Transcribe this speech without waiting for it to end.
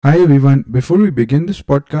Hi everyone. Before we begin this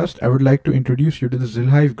podcast, I would like to introduce you to the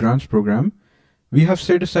Zilhive Grants program. We have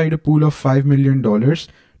set aside a pool of $5 million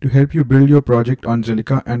to help you build your project on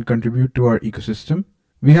Zilliqa and contribute to our ecosystem.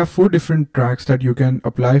 We have four different tracks that you can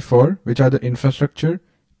apply for, which are the infrastructure,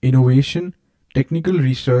 innovation, technical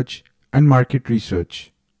research, and market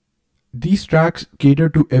research. These tracks cater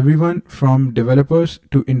to everyone from developers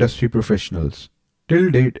to industry professionals. Till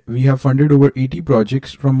date, we have funded over 80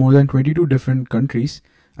 projects from more than 22 different countries,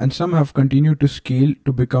 and some have continued to scale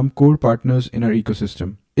to become core partners in our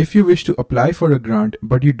ecosystem. If you wish to apply for a grant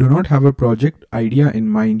but you do not have a project idea in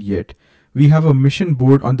mind yet, we have a mission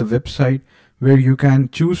board on the website where you can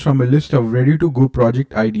choose from a list of ready to go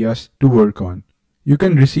project ideas to work on. You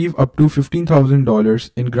can receive up to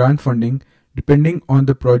 $15,000 in grant funding depending on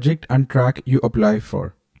the project and track you apply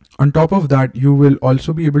for. On top of that, you will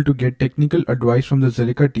also be able to get technical advice from the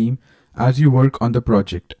Zilliqa team as you work on the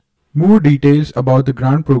project. More details about the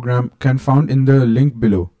grant program can found in the link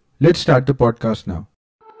below. Let's start the podcast now.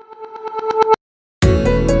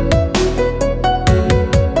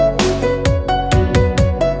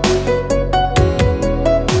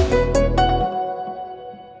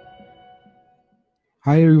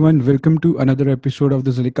 Hi everyone, welcome to another episode of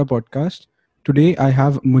the Zilliqa podcast. Today I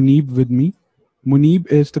have Muneeb with me. Muneeb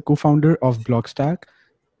is the co-founder of Blockstack.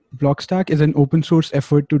 Blockstack is an open source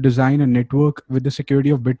effort to design a network with the security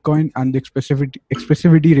of Bitcoin and the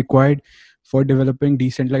expressivity required for developing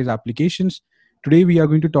decentralized applications. Today, we are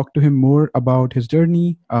going to talk to him more about his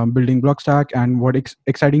journey building Blockstack and what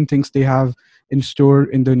exciting things they have in store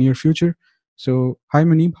in the near future. So, hi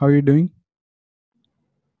Manib, how are you doing?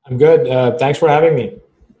 I'm good. Thanks for having me.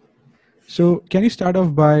 So, can you start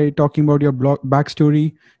off by talking about your blog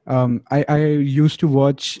backstory? I used to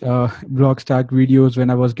watch Blockstack videos when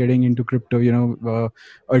I was getting into crypto, in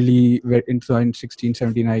 2016,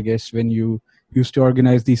 17, I guess, when you used to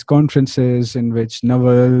organize these conferences in which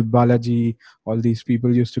Naval, Balaji, all these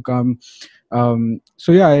people used to come.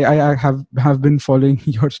 So yeah, I have been following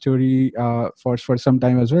your story for some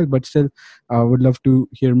time as well, but still would love to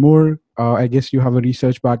hear more. I guess you have a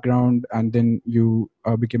research background and then you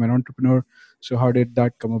became an entrepreneur. So how did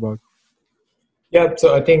that come about? Yeah,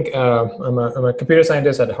 so I think I'm a computer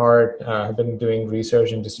scientist at heart. I've been doing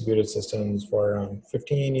research in distributed systems for around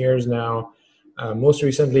 15 years now. Most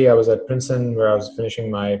recently, I was at Princeton where I was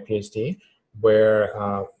finishing my PhD, where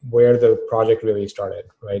the project really started.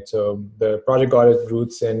 Right, so the project got its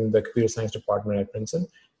roots in the computer science department at Princeton.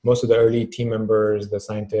 Most of the early team members, the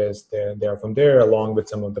scientists, they are from there, along with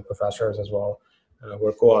some of the professors as well, who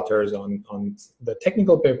are co-authors on the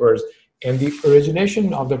technical papers. And the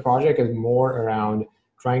origination of the project is more around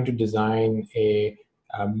trying to design a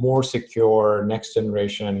more secure next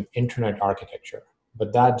generation internet architecture.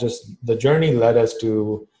 But the journey led us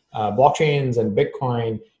to blockchains and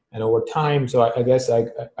Bitcoin. And over time, so I guess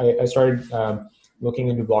I started looking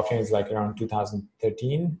into blockchains like around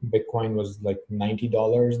 2013. Bitcoin was like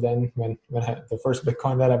 $90 then when the first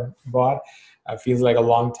Bitcoin that I bought. Feels like a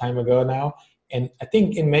long time ago now. And I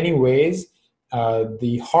think in many ways,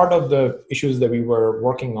 the heart of the issues that we were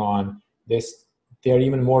working on, they are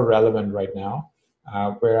even more relevant right now.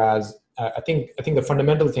 Whereas I think the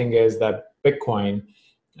fundamental thing is that Bitcoin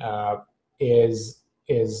uh, is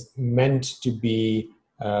meant to be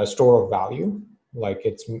a store of value. Like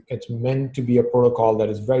it's meant to be a protocol that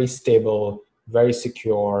is very stable, very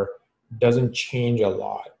secure, doesn't change a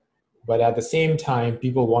lot. But at the same time,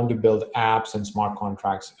 people want to build apps and smart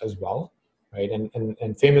contracts as well, right?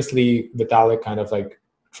 And famously, Vitalik kind of like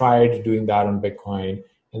tried doing that on Bitcoin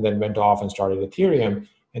and then went off and started Ethereum.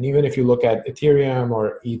 And even if you look at Ethereum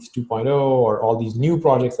or ETH 2.0 or all these new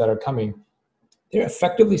projects that are coming, they're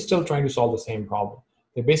effectively still trying to solve the same problem.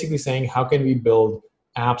 They're basically saying, how can we build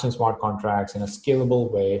apps and smart contracts in a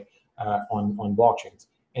scalable way on blockchains?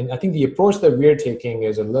 And I think the approach that we're taking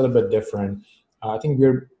is a little bit different. I think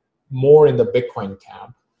we're more in the Bitcoin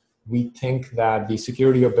camp. We think that the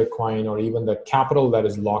security of Bitcoin or even the capital that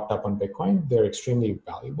is locked up on Bitcoin, they're extremely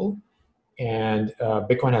valuable. And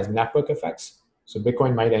Bitcoin has network effects. So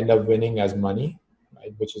Bitcoin might end up winning as money,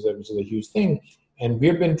 right, which is a huge thing. And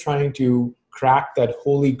we've been trying to crack that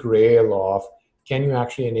holy grail of, can you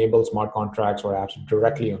actually enable smart contracts or apps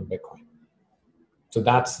directly on Bitcoin? So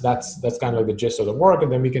that's kind of like the gist of the work,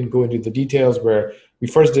 and then we can go into the details where we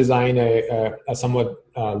first design a somewhat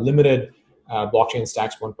limited blockchain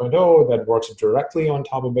Stacks 1.0 that works directly on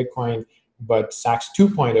top of Bitcoin, but Stacks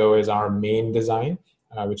 2.0 is our main design,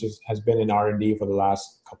 which has been in R&D for the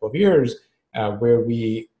last couple of years, where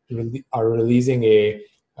we are releasing a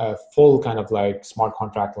full kind of like smart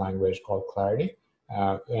contract language called Clarity.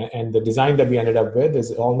 And the design that we ended up with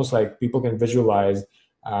is almost like people can visualize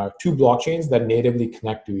two blockchains that natively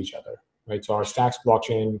connect to each other, right? So our Stacks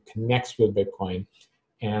blockchain connects with Bitcoin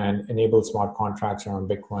and enable smart contracts around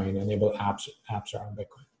Bitcoin, enable apps around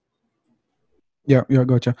Bitcoin. Yeah,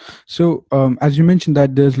 gotcha. So, as you mentioned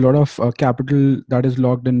that there's a lot of capital that is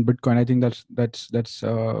locked in Bitcoin. I think that's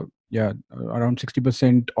around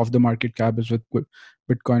 60% of the market cap is with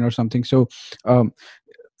Bitcoin or something. So, um,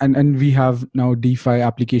 and we have now DeFi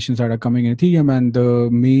applications that are coming in Ethereum, and the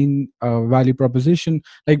main value proposition,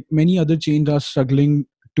 like many other chains, are struggling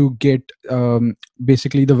to get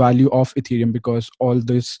basically the value of Ethereum, because all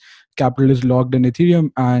this capital is locked in Ethereum,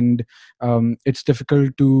 and it's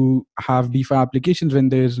difficult to have DeFi applications when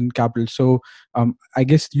there isn't capital. So I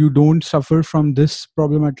guess you don't suffer from this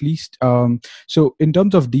problem, at least. So in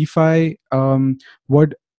terms of DeFi,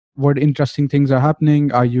 what interesting things are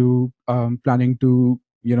happening? Are you planning to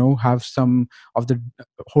have some of the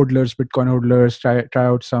Bitcoin hodlers try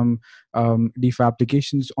out some DeFi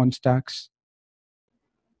applications on Stacks?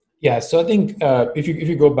 Yeah, so I think if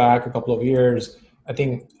you go back a couple of years, I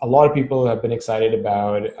think a lot of people have been excited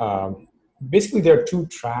about. Basically, there are two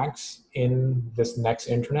tracks in this next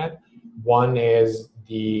internet. One is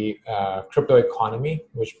the crypto economy,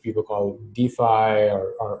 which people call DeFi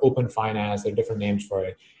or open finance. There are different names for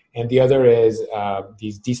it. And the other is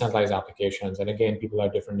these decentralized applications. And again, people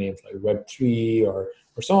have different names like Web3 or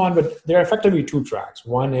so on. But there are effectively two tracks.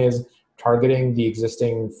 One is targeting the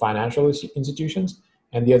existing financial institutions,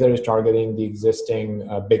 and the other is targeting the existing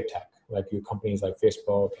big tech, like your companies like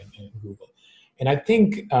Facebook and Google. And I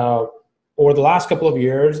think over the last couple of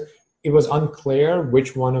years, it was unclear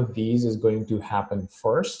which one of these is going to happen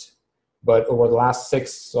first. But over the last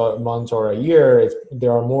 6 months or a year,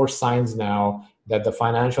 there are more signs now that the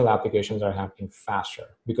financial applications are happening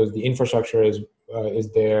faster because the infrastructure is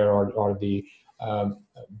there, or the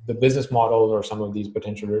business models or some of these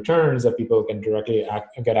potential returns that people can directly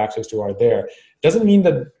get access to are there. Doesn't mean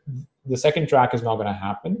that the second track is not going to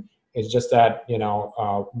happen. It's just that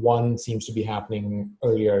one seems to be happening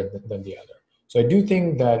earlier than the other. So I do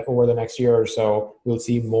think that over the next year or so, we'll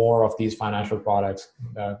see more of these financial products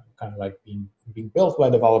kind of like being built by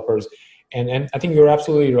developers. And I think you're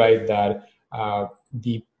absolutely right that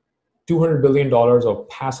the $200 billion of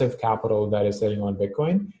passive capital that is sitting on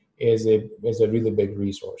Bitcoin is a really big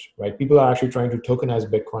resource, right? People are actually trying to tokenize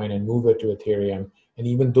Bitcoin and move it to Ethereum. And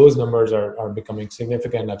even those numbers are becoming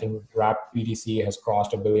significant. I think Wrap BTC has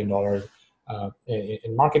crossed $1 billion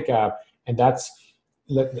in market cap. And that's,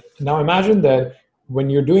 now imagine that when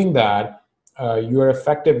you're doing that, you're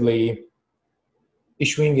effectively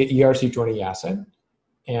issuing an ERC20 asset,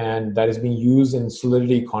 and that is being used in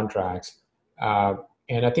Solidity contracts.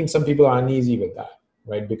 And I think some people are uneasy with that,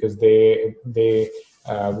 right? Because they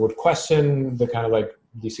would question the kind of like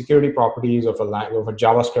the security properties of a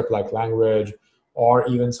JavaScript-like language, or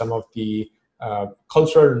even some of the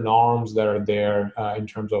cultural norms that are there in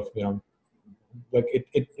terms of, like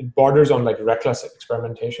it borders on like reckless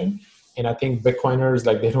experimentation. And I think Bitcoiners,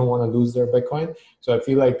 like, they don't want to lose their Bitcoin. So I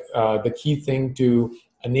feel like the key thing to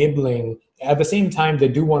enabling, at the same time, they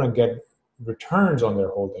do want to get returns on their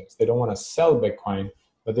holdings. They don't want to sell Bitcoin,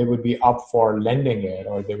 but they would be up for lending it,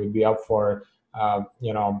 or they would be up for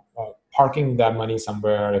parking that money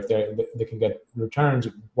somewhere if they can get returns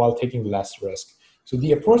while taking less risk. So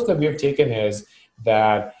the approach that we have taken is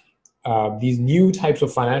that these new types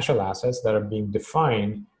of financial assets that are being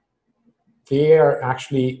defined, they are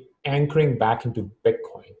actually anchoring back into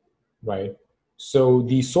Bitcoin, right? So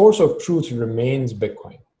the source of truth remains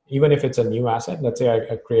Bitcoin, even if it's a new asset. Let's say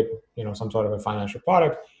I create some sort of a financial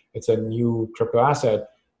product, it's a new crypto asset.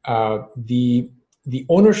 The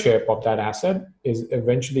ownership of that asset is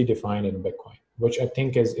eventually defined in Bitcoin, which I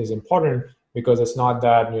think is important, because it's not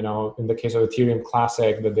that, in the case of Ethereum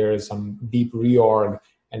Classic, that there is some deep reorg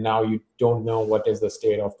and now you don't know what is the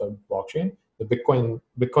state of the blockchain. The Bitcoin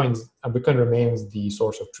remains the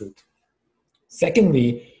source of truth.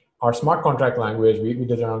 Secondly, our smart contract language, we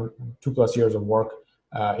did around 2+ years of work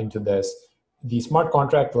into this. The smart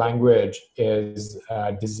contract language is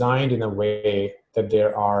designed in a way that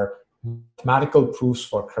there are mathematical proofs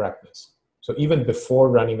for correctness. So even before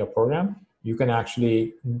running a program, you can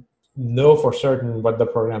actually know for certain what the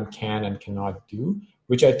program can and cannot do,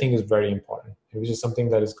 which I think is very important, which is something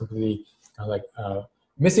that is completely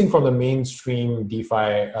missing from the mainstream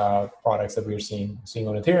DeFi products that we're seeing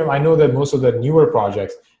on Ethereum. I know that most of the newer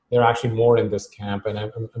projects, they're actually more in this camp, and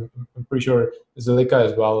I'm pretty sure Zilliqa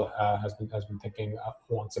as well has been thinking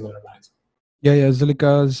along similar lines. Yeah,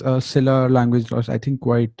 Zilliqa's Scilla language was, I think,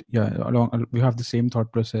 we have the same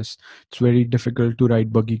thought process. It's very difficult to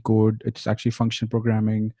write buggy code. It's actually function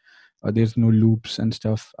programming. There's no loops and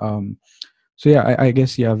stuff. So yeah, I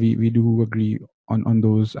guess yeah, we do agree on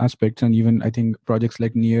those aspects, and even I think projects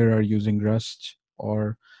like Near are using Rust,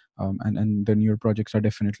 or and the newer projects are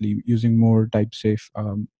definitely using more type safe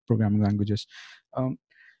programming languages. Um,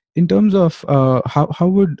 in terms of how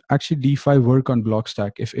would actually DeFi work on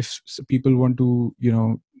Blockstack, if people want to,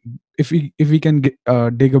 if we can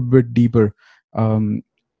dig a bit deeper on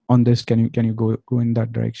this, can you go in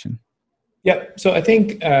that direction? Yeah, so I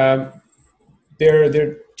think there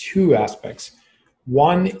are two aspects.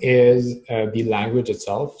 One is the language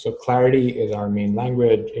itself. So Clarity is our main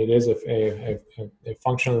language. It is a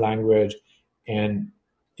functional language, and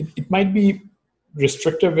it might be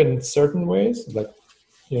restrictive in certain ways, like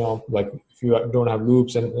if you don't have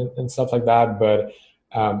loops and stuff like that. But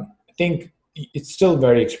I think it's still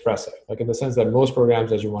very expressive, like in the sense that most programs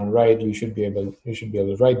that you want to write, you should be able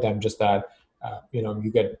to write them. Just that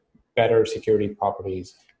you get better security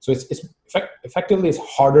properties. So effectively it's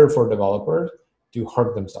harder for developers to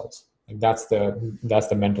hurt themselves. Like that's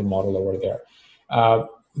the mental model over there.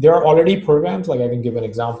 There are already programs, like I can give an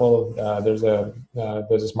example. There's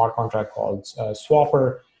a smart contract called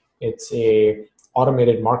Swapper. It's a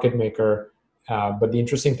automated market maker. But the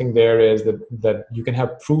interesting thing there is that you can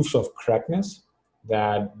have proofs of correctness,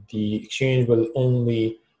 that the exchange will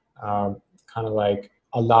only kind of like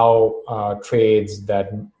allow trades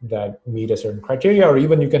that meet a certain criteria, or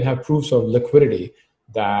even you can have proofs of liquidity,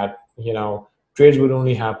 that trades would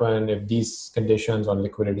only happen if these conditions on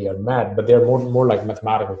liquidity are met. But they're more like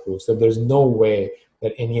mathematical proofs, that there's no way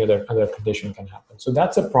that any other condition can happen. So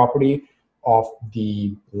that's a property of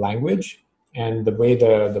the language and the way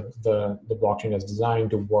the blockchain is designed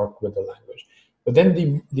to work with the language. But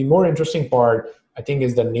then the more interesting part, I think,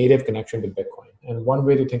 is the native connection to Bitcoin. And one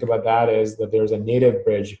way to think about that is that there's a native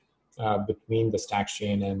bridge between the Stacks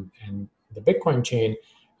chain and the Bitcoin chain.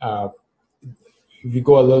 If you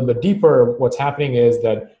go a little bit deeper, what's happening is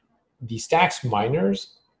that the Stacks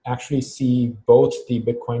miners actually see both the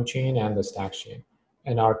Bitcoin chain and the Stacks chain.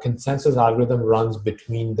 And our consensus algorithm runs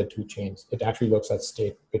between the two chains. It actually looks at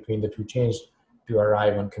state between the two chains to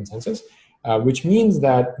arrive on consensus, which means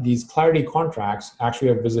that these Clarity contracts actually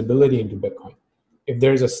have visibility into Bitcoin. If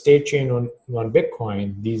there's a state chain on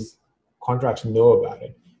Bitcoin, these contracts know about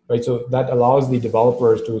it, right? So that allows the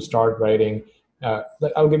developers to start writing.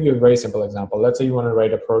 I'll give you a very simple example. Let's say you want to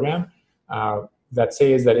write a program that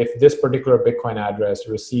says that if this particular Bitcoin address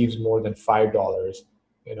receives more than $5,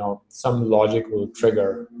 some logic will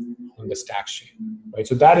trigger on the Stacks chain, right?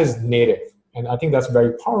 So that is native. And I think that's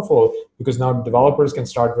very powerful, because now developers can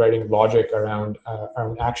start writing logic around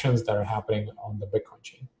actions that are happening on the Bitcoin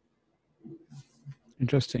chain.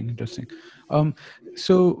 Interesting.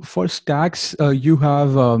 So for Stacks, you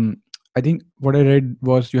have, I think what I read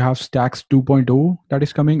was you have Stacks 2.0 that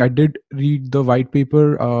is coming. I did read the white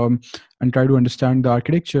paper and try to understand the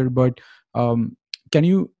architecture, but can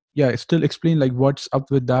you still explain like what's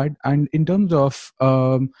up with that? And in terms of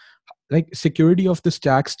like security of the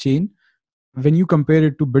Stacks chain, when you compare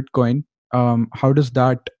it to Bitcoin, how does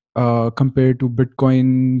that compare to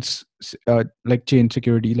Bitcoin's like chain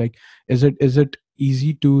security? Like, is it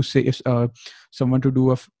easy to say if someone to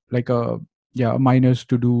do miners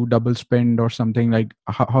to do double spend or something? Like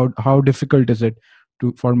how difficult is it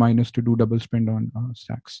for miners to do double spend on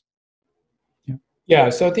Stacks? Yeah,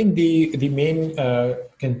 so I think the main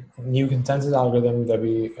new consensus algorithm that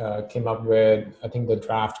we came up with, I think the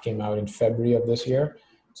draft came out in February of this year.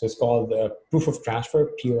 So it's called the proof of transfer,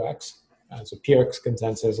 POX. So POX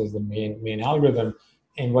consensus is the main algorithm.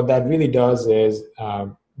 And what that really does is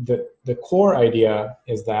the core idea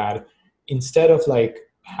is that instead of like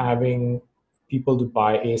having people to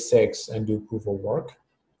buy ASICs and do proof of work,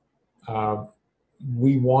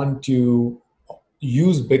 we want to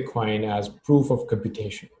use Bitcoin as proof of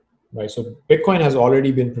computation, right? So Bitcoin has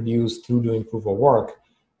already been produced through doing proof of work.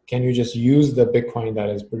 Can you just use the Bitcoin that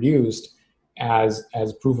is produced as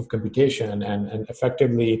proof of computation and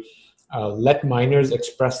effectively let miners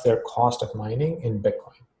express their cost of mining in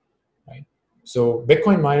Bitcoin, right? So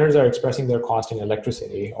Bitcoin miners are expressing their cost in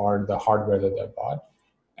electricity or the hardware that they bought,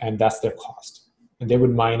 and that's their cost. And they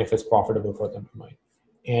would mine if it's profitable for them to mine.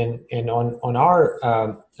 And on our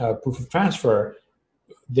proof of transfer,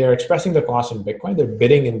 they're expressing the cost in Bitcoin. They're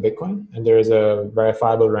bidding in Bitcoin, and there is a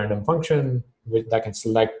verifiable random function that can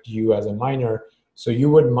select you as a miner. So you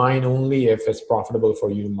would mine only if it's profitable for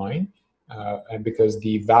you to mine, and because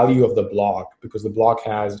the value of the block, because the block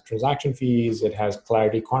has transaction fees, it has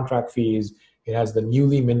Clarity contract fees, it has the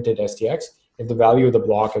newly minted STX. If the value of the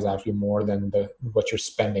block is actually more than what you're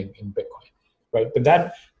spending in Bitcoin, right? But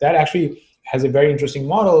that actually has a very interesting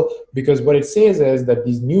model, because what it says is that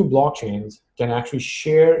these new blockchains can actually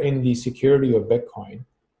share in the security of Bitcoin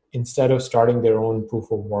instead of starting their own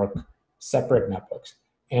proof of work separate networks.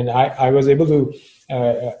 And I was able to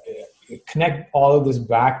connect all of this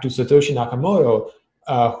back to Satoshi Nakamoto,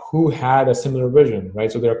 who had a similar vision,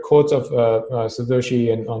 right? So there are quotes of Satoshi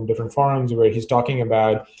on different forums where he's talking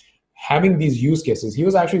about having these use cases. He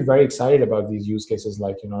was actually very excited about these use cases,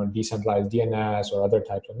 like decentralized DNS or other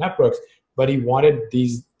types of networks, but he wanted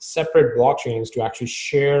these separate blockchains to actually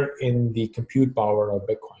share in the compute power of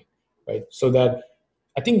Bitcoin, right? So that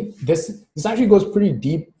I think this actually goes pretty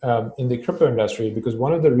deep in the crypto industry, because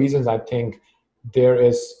one of the reasons I think there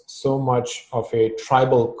is so much of a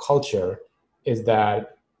tribal culture is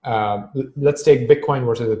that let's take Bitcoin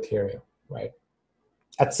versus Ethereum, right?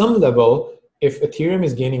 At some level, if Ethereum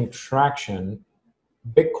is gaining traction,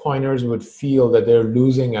 Bitcoiners would feel that they're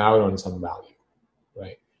losing out on some value,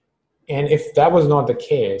 right? And if that was not the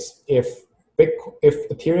case, if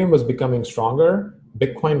Ethereum was becoming stronger,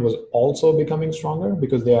 Bitcoin was also becoming stronger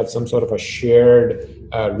because they had some sort of a shared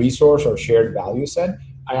resource or shared value set.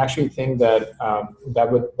 I actually think that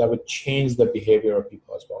that would change the behavior of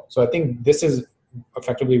people as well. So I think this is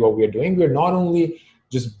effectively what we are doing. We're not only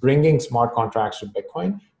just bringing smart contracts to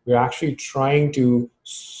Bitcoin, we're actually trying to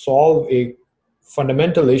solve a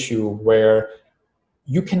fundamental issue where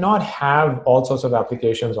you cannot have all sorts of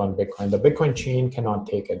applications on Bitcoin. The Bitcoin chain cannot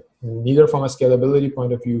take it, neither from a scalability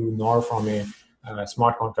point of view nor from a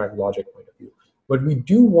smart contract logic point of view. But we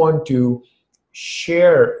do want to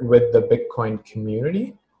share with the Bitcoin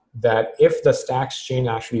community that if the Stacks chain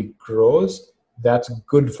actually grows, that's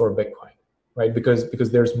good for Bitcoin, right?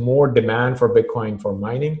 Because there's more demand for Bitcoin for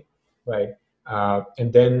mining, right?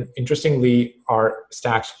 And then interestingly, our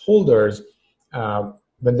Stacks holders,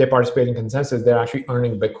 when they participate in consensus, they're actually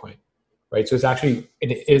earning Bitcoin, right? So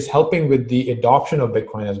it is helping with the adoption of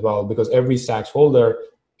Bitcoin as well, because every Stacks holder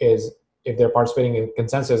is, if they're participating in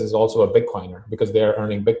consensus, is also a Bitcoiner because they're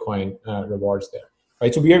earning Bitcoin rewards there,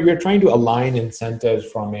 right? So we are trying to align incentives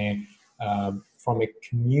from a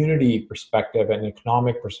community perspective and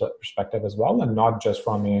economic perspective as well, and not just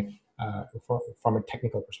from a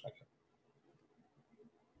technical perspective.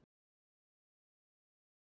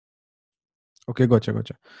 Okay, gotcha.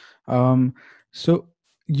 So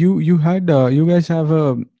you guys have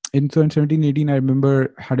in 2017-18, I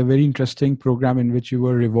remember, had a very interesting program in which you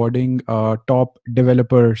were rewarding top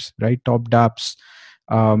developers, right? Top dApps.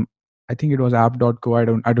 I think it was app.co. I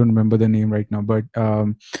don't remember the name right now, but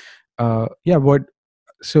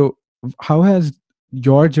so how has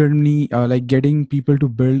your journey, like getting people to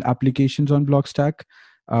build applications on Blockstack,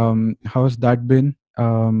 how has that been?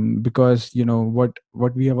 Because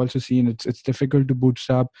what we have also seen, it's difficult to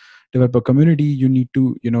bootstrap developer community. You need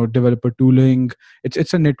to developer tooling.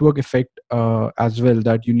 It's a network effect as well,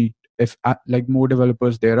 that you need, if like more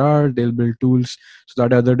developers there are, they'll build tools so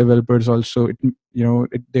that other developers also,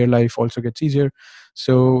 their life also gets easier.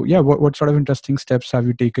 So yeah, what sort of interesting steps have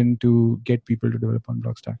you taken to get people to develop on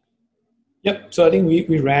Blockstack? Yep. So I think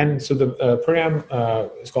we ran, so the program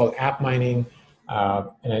is called App Mining,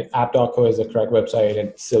 and app.co is the correct website, and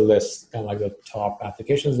it still lists kind of like the top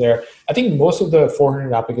applications there. I think most of the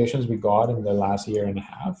 400 applications we got in the last year and a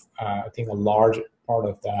half, I think a large part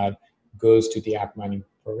of that goes to the App Mining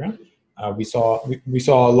program. We saw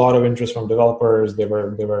a lot of interest from developers. They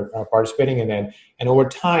were participating in it, and over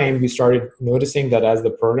time we started noticing that as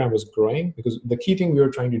the program was growing, because the key thing we were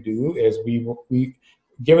trying to do is we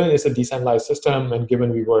given it's a decentralized system, and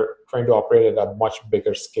given we were trying to operate at a much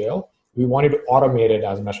bigger scale, we wanted to automate it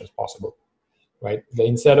as much as possible, right?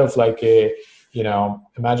 Instead of like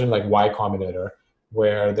imagine like Y Combinator,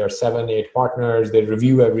 where there are 7-8 partners, they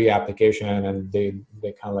review every application and they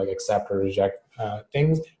kind of like accept or reject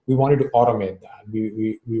things. We wanted to automate that.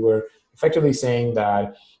 We were effectively saying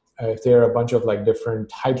that if there are a bunch of like different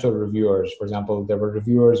types of reviewers, for example, there were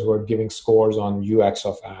reviewers who were giving scores on UX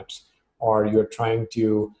of apps, or you're trying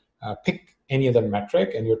to pick any other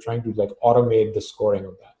metric and you're trying to like automate the scoring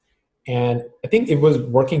of that. And I think it was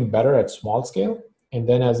working better at small scale. And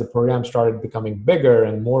then as the program started becoming bigger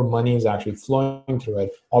and more money is actually flowing through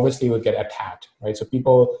it, obviously it would get attacked, right? So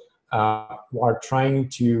people are trying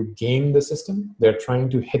to game the system. They're trying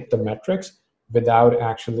to hit the metrics without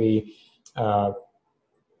actually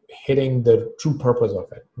hitting the true purpose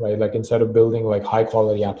of it, right? Like instead of building like high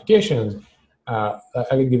quality applications, I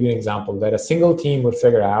can give you an example that a single team would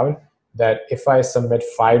figure out that if I submit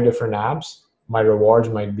 5 different apps, my rewards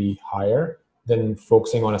might be higher than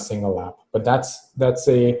focusing on a single app. But that's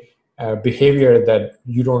a behavior that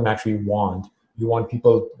you don't actually want. You want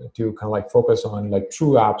people to kind of like focus on like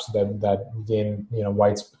true apps that gain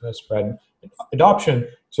widespread adoption.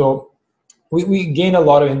 So we gain a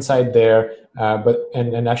lot of insight there.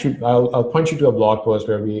 And actually, I'll point you to a blog post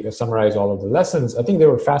where we summarize all of the lessons. I think they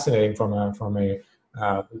were fascinating from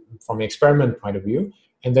an experiment point of view.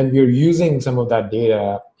 And then we're using some of that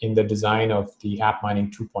data in the design of the App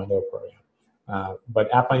Mining 2.0 program.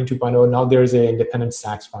 But App Mining 2.0, now there's an independent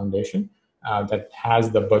Sachs Foundation that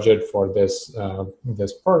has the budget for this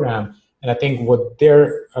program. And I think what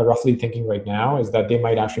they're roughly thinking right now is that they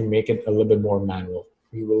might actually make it a little bit more manual.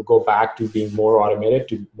 We will go back to being more automated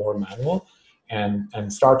to more manual,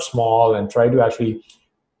 and start small and try to actually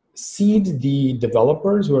seed the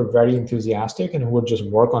developers who are very enthusiastic and who would just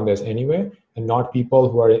work on this anyway, and not people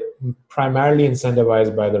who are primarily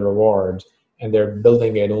incentivized by the rewards and they're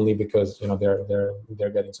building it only because they're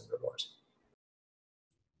getting some rewards.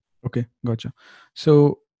 Okay, gotcha.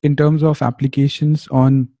 So in terms of applications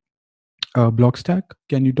on Blockstack,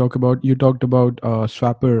 can you talked about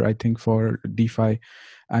Swapper, I think, for DeFi,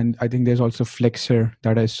 and I think there's also Flexer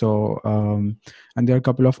that I saw, and there are a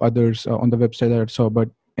couple of others on the website that I saw. But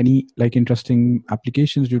any interesting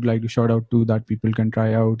applications you'd like to shout out to that people can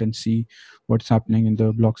try out and see what's happening in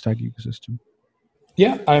the Blockstack ecosystem?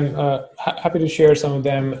 Yeah, I'm happy to share some of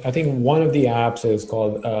them. I think one of the apps is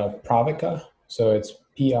called Pravica. So it's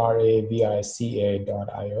Pravica.io.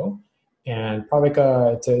 And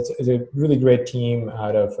Pravica, it's a really great team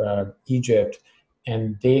out of Egypt.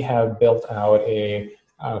 And they have built out a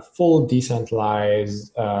full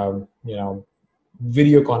decentralized,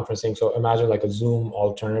 video conferencing. So imagine like a Zoom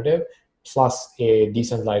alternative plus a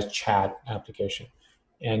decentralized chat application.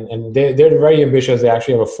 And they're very ambitious. They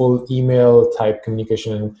actually have a full email type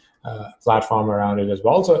communication platform around it as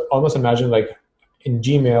well. So almost imagine like in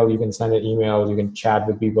Gmail, you can send an email, you can chat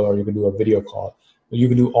with people, or you can do a video call. You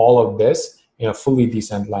can do all of this in a fully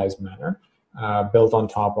decentralized manner, built on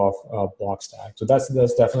top of Blockstack. So that's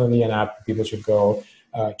definitely an app people should go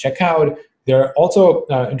check out. There are also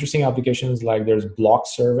interesting applications like there's Block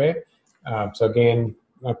Survey. So again,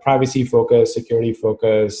 privacy focused, security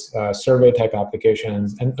focused, survey type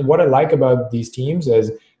applications. And what I like about these teams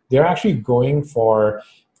is they're actually going for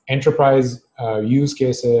enterprise use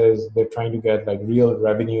cases. They're trying to get like real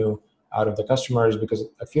revenue out of the customers, because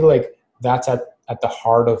I feel like that's at the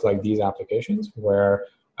heart of like these applications, where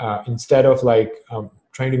instead of like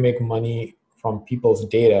trying to make money from people's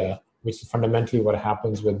data, which is fundamentally what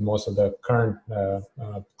happens with most of the current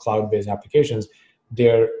cloud-based applications,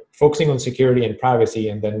 they're focusing on security and privacy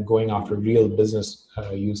and then going after real business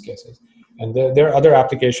use cases. And there are other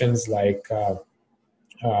applications like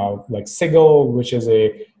Sigil, which is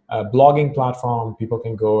a blogging platform. People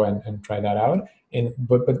can go and try that out.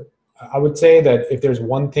 But I would say that if there's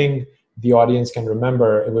one thing the audience can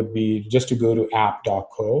remember, it would be just to go to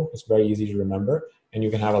app.co. It's very easy to remember, and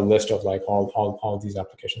you can have a list of like all these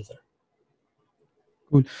applications there.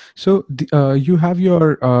 Cool. So you have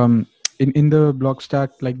your in the Blockstack,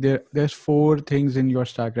 like there's 4 things in your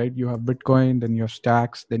stack, right? You have Bitcoin, then you have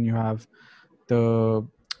stacks, then you have the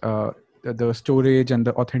storage and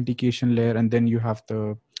the authentication layer, and then you have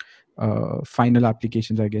the final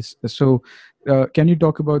applications, I guess. So can you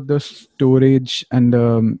talk about the storage and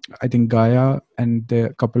I think Gaia and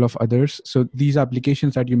a couple of others? So these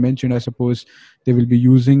applications that you mentioned, I suppose they will be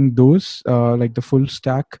using those like the full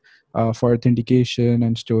stack for authentication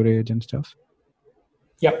and storage and stuff.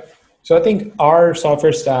 Yeah. So I think our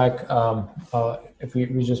software stack, if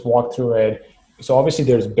we just walk through it, so obviously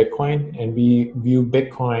there's Bitcoin, and we view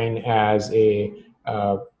Bitcoin as a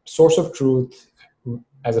source of truth,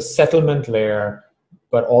 as a settlement layer,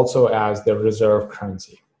 but also as the reserve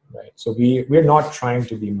currency, right? So we're not trying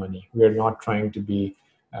to be money. We're not trying to be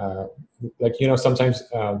sometimes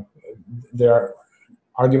there are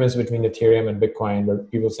arguments between Ethereum and Bitcoin where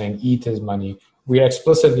people saying ETH is money. We are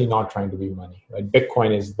explicitly not trying to be money, right?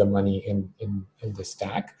 Bitcoin is the money in the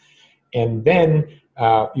stack. And then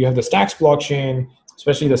you have the Stacks blockchain,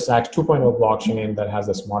 especially the Stacks 2.0 blockchain that has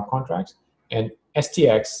the smart contracts. And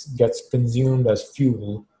STX gets consumed as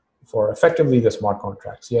fuel for effectively the smart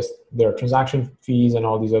contracts. Yes, there are transaction fees and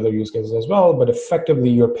all these other use cases as well, but effectively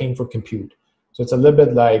you're paying for compute. So it's a little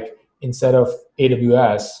bit like instead of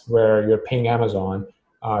AWS, where you're paying Amazon,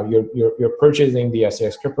 you're purchasing the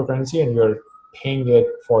STX cryptocurrency and you're paying it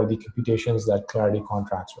for the computations that Clarity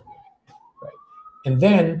contracts for you, right? And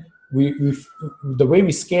then the way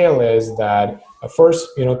we scale is that first,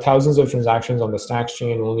 thousands of transactions on the Stacks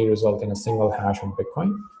chain only result in a single hash on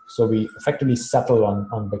Bitcoin. So we effectively settle on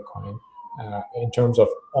Bitcoin in terms of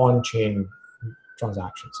on-chain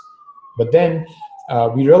transactions. But then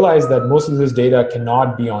we realize that most of this data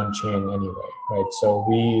cannot be on-chain anyway, right? So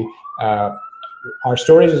we our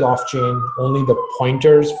storage is off chain. Only the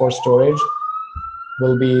pointers for storage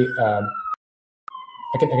will be.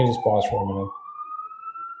 I can just pause for a minute.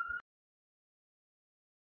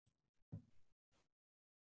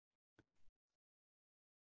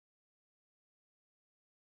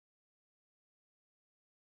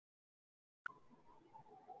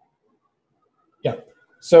 Yeah.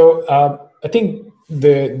 So I think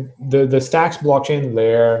the Stacks blockchain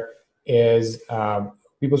layer is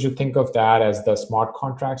people should think of that as the smart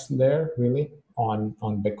contracts layer, really, on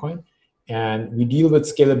Bitcoin. And we deal with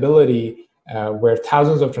scalability where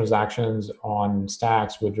thousands of transactions on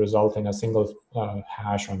Stacks would result in a single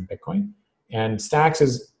hash on Bitcoin. And Stacks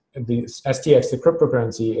is the STX, the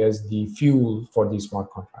cryptocurrency, is the fuel for these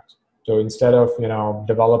smart contracts. So instead of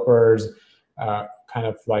developers kind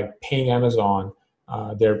of like paying Amazon,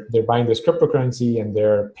 they're buying this cryptocurrency and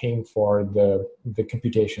they're paying for the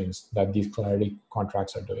computations that these Clarity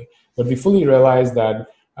contracts are doing. But we fully realize that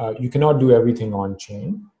you cannot do everything on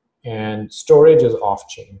chain, and storage is off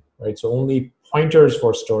chain, right? So only pointers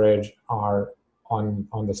for storage are on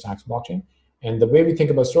the Stacks blockchain. And the way we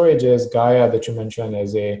think about storage is Gaia, that you mentioned,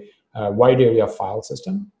 is a wide area file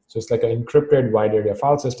system. So it's like an encrypted wide area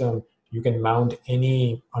file system. You can mount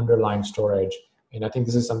any underlying storage, and I think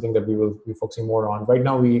this is something that we will be focusing more on. Right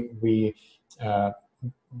now, we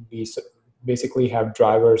basically have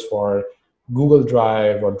drivers for Google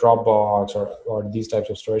Drive or Dropbox or these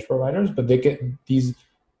types of storage providers, but these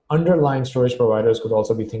underlying storage providers could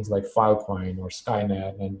also be things like Filecoin or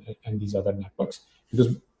Skynet and these other networks,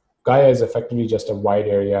 because Gaia is effectively just a wide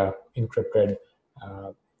area encrypted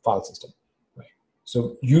file system, right?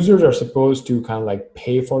 So users are supposed to kind of like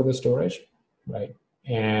pay for the storage, right?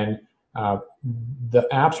 And the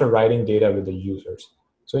apps are writing data with the users.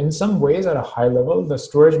 So in some ways, at a high level, the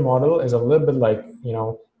storage model is a little bit like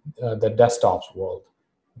the desktops world,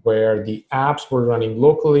 where the apps were running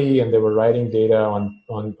locally and they were writing data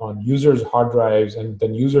on users' hard drives, and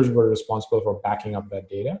then users were responsible for backing up that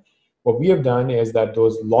data. What we have done is that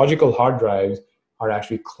those logical hard drives are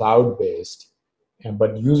actually cloud-based,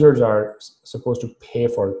 but users are supposed to pay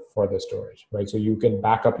for the storage, right? So you can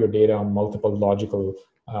back up your data on multiple logical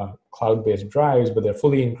cloud-based drives, but they're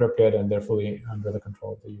fully encrypted and they're fully under the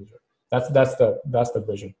control of the user. That's the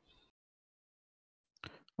vision.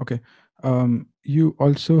 Okay. You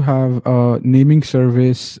also have a naming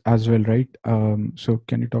service as well, right? So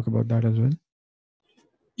can you talk about that as well?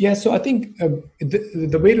 Yeah, so I think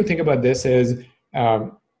the way to think about this is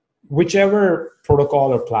whichever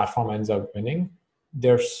protocol or platform ends up winning,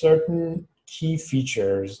 there are certain key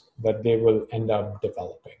features that they will end up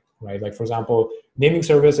developing, right? Like, for example, naming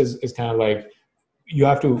service is kind of like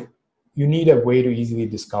you need a way to easily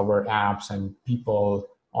discover apps and people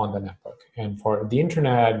on the network. And for the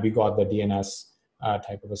internet, we got the DNS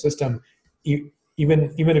type of a system.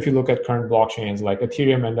 Even if you look at current blockchains, like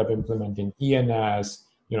Ethereum end up implementing ENS,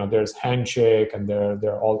 there's Handshake, and there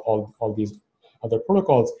are all these other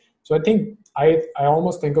protocols. So I think I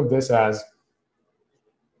almost think of this as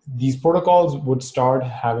these protocols would start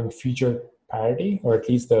having feature parity, or at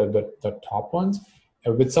least the top ones,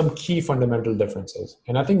 with some key fundamental differences.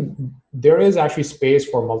 And I think there is actually space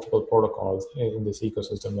for multiple protocols in this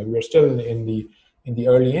ecosystem. Like, we're still in the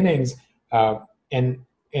early innings,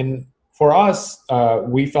 and for us,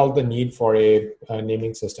 we felt the need for a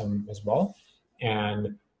naming system as well,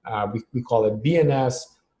 and we call it BNS.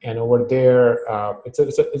 And over there,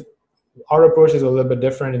 our approach is a little bit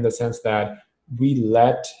different in the sense that we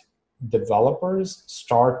let developers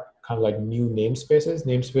start kind of like new namespaces.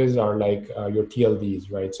 Namespaces are like your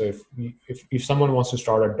TLDs, right? So if someone wants to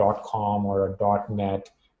start a .com or a .net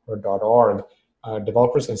or .org,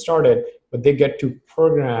 developers can start it, but they get to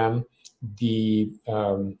program the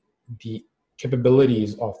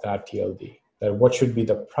capabilities of that TLD. That what should be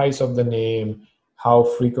the price of the name, how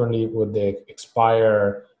frequently would they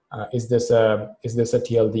expire, is this a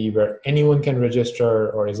TLD where anyone can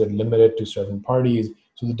register, or is it limited to certain parties?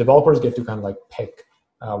 So the developers get to kind of like pick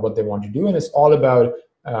what they want to do, and it's all about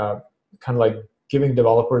kind of like giving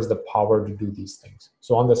developers the power to do these things.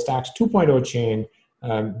 So on the Stacks 2.0 chain,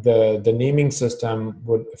 the naming system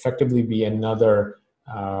would effectively be another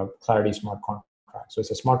Clarity smart contract. So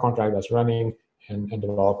it's a smart contract that's running, and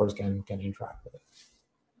developers can interact with it.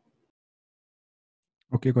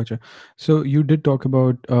 Okay, gotcha. So you did talk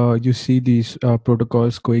about you see these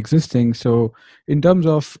protocols coexisting. So in terms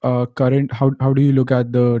of current, how do you look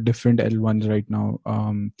at the different L1s right now?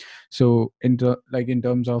 So in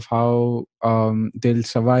terms of how they'll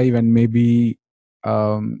survive, and maybe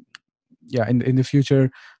in the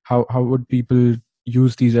future, how would people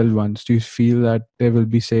use these L1s? Do you feel that there will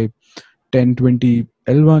be, say, 10, 20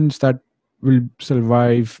 L1s that will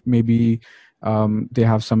survive. Maybe they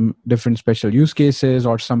have some different special use cases,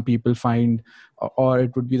 or some people find, or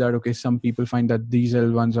it would be that, okay, some people find that these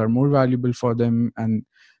L1s are more valuable for them. And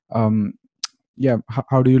yeah,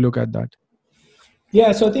 how do you look at that?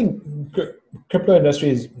 Yeah, so I think crypto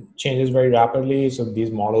industry changes very rapidly. So these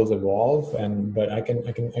models evolve, but I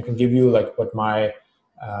can give you like what my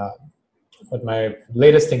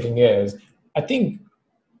latest thinking is. I think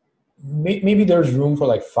maybe there's room for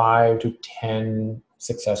like 5 to 10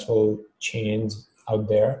 successful chains out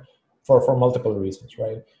there for multiple reasons,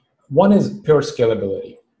 right? One is pure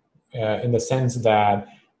scalability, in the sense that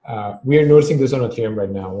we are noticing this on Ethereum right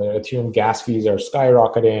now, where Ethereum gas fees are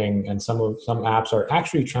skyrocketing, and some apps are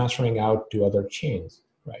actually transferring out to other chains,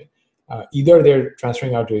 right? Either they're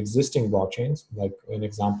transferring out to existing blockchains, like an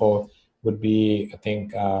example would be, I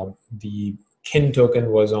think the Kin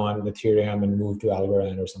token was on Ethereum and moved to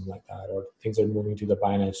Algorand or something like that, or things are moving to the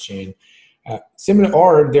Binance chain. Similar,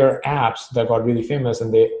 or there are apps that got really famous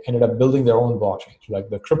and they ended up building their own blockchains, like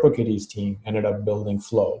the CryptoKitties team ended up building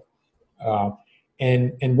Flow.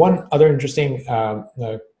 And one other interesting kind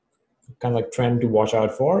of like trend to watch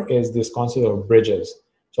out for is this concept of bridges.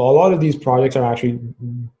 So a lot of these projects are actually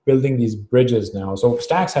building these bridges now. So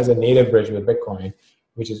Stacks has a native bridge with Bitcoin,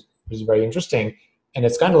 which is very interesting. And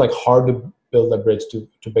it's kind of like hard to build a bridge to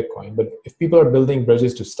Bitcoin. But if people are building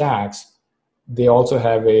bridges to Stacks, they also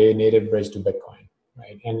have a native bridge to Bitcoin,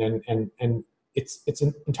 right? And it's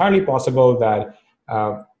entirely possible that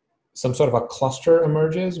some sort of a cluster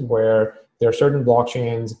emerges where there are certain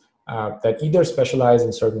blockchains that either specialize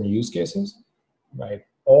in certain use cases, right,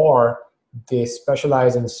 or they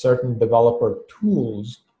specialize in certain developer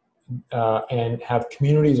tools and have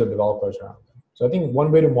communities of developers around them. So I think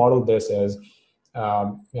one way to model this is,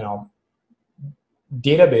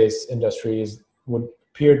 database industries would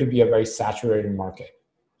appear to be a very saturated market.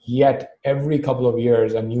 Yet every couple of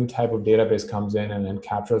years, a new type of database comes in and then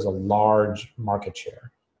captures a large market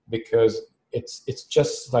share, because it's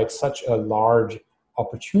just like such a large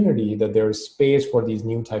opportunity that there is space for these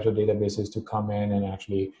new types of databases to come in and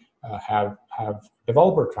actually have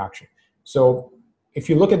developer traction. So if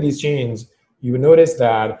you look at these chains, you would notice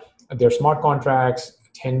that their smart contracts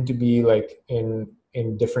tend to be like in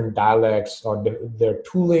different dialects, or their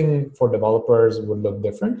tooling for developers would look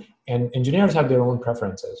different, and engineers have their own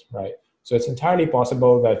preferences, right? So it's entirely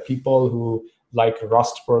possible that people who like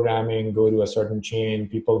Rust programming go to a certain chain,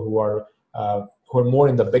 people who are more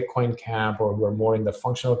in the Bitcoin camp, or who are more in the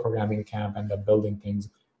functional programming camp, end up building things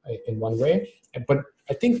in one way. But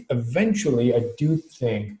I think eventually, I do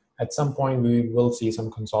think at some point we will see some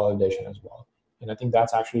consolidation as well. And I think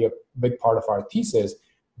that's actually a big part of our thesis,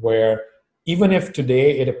 where even if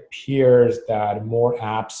today it appears that more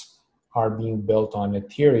apps are being built on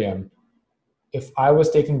Ethereum, if I was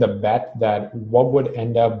taking the bet that what would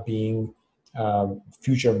end up being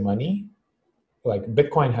future money, like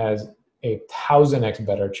Bitcoin has a 1000x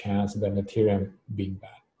better chance than Ethereum being bad,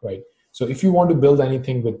 right? So if you want to build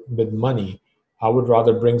anything with money, I would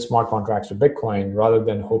rather bring smart contracts to Bitcoin rather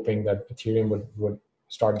than hoping that Ethereum would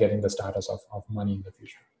start getting the status of money in the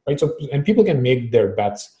future, right? So, and people can make their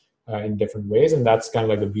bets in different ways, and that's kind of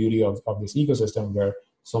like the beauty of this ecosystem where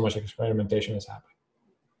so much experimentation is happening.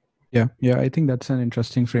 Yeah, I think that's an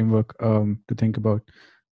interesting framework to think about.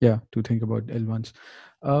 Yeah, to think about L1s.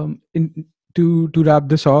 To wrap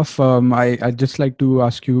this off, I'd just like to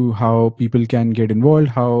ask you how people can get involved.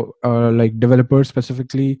 How, like developers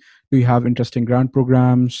specifically, do you have interesting grant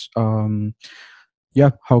programs?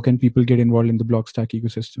 Yeah, how can people get involved in the Blockstack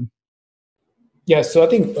ecosystem? Yeah, so I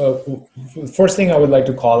think first thing I would like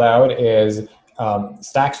to call out is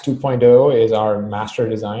Stacks 2.0 is our master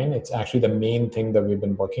design. It's actually the main thing that we've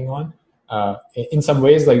been working on. In some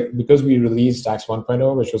ways, like because we released Stacks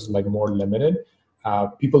 1.0, which was like more limited,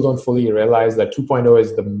 people don't fully realize that 2.0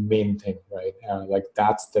 is the main thing, right? Like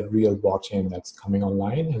that's the real blockchain that's coming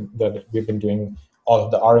online, and that we've been doing all of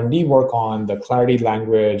the R&D work on, the Clarity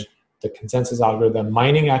language, the consensus algorithm.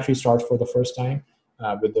 Mining actually starts for the first time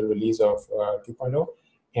with the release of 2.0.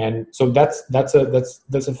 And so that's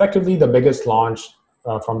effectively the biggest launch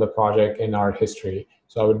from the project in our history.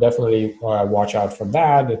 So I would definitely watch out for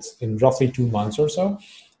that. It's in roughly 2 months or so.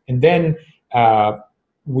 And then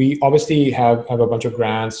we obviously have a bunch of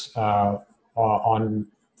grants for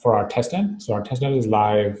our testnet. So our testnet is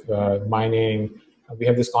live, mining. We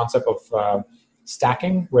have this concept of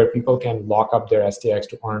stacking, where people can lock up their STX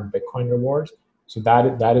to earn Bitcoin rewards. So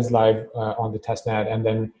that is live on the testnet. And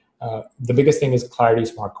then the biggest thing is Clarity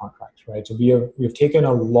smart contracts, right? So we've taken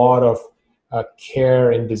a lot of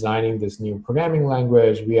care in designing this new programming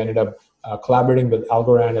language. We ended up collaborating with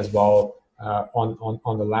Algorand as well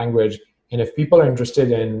on the language. And if people are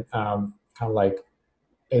interested in kind of like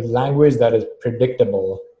a language that is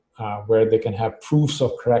predictable, where they can have proofs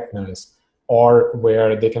of correctness, or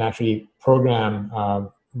where they can actually program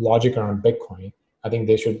logic around Bitcoin, I think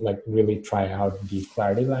they should like really try out the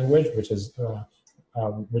Clarity language, which is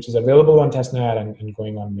available on testnet and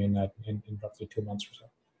going on mainnet in roughly 2 months or so.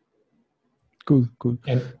 Cool.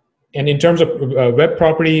 And in terms of web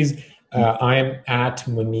properties, I am at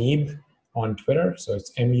Muneeb on Twitter, so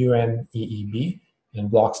it's Muneeb, and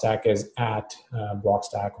Blockstack is at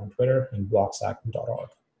Blockstack on Twitter and blockstack.org.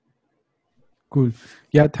 Cool.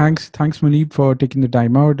 Yeah, thanks Muneeb for taking the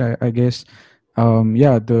time out. I guess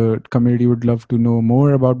the community would love to know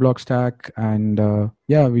more about Blockstack, and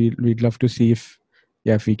we'd love to see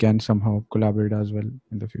if we can somehow collaborate as well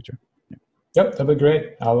in the future. Yep, that'd be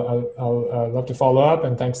great. I'll love to follow up,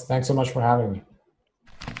 and thanks so much for having me.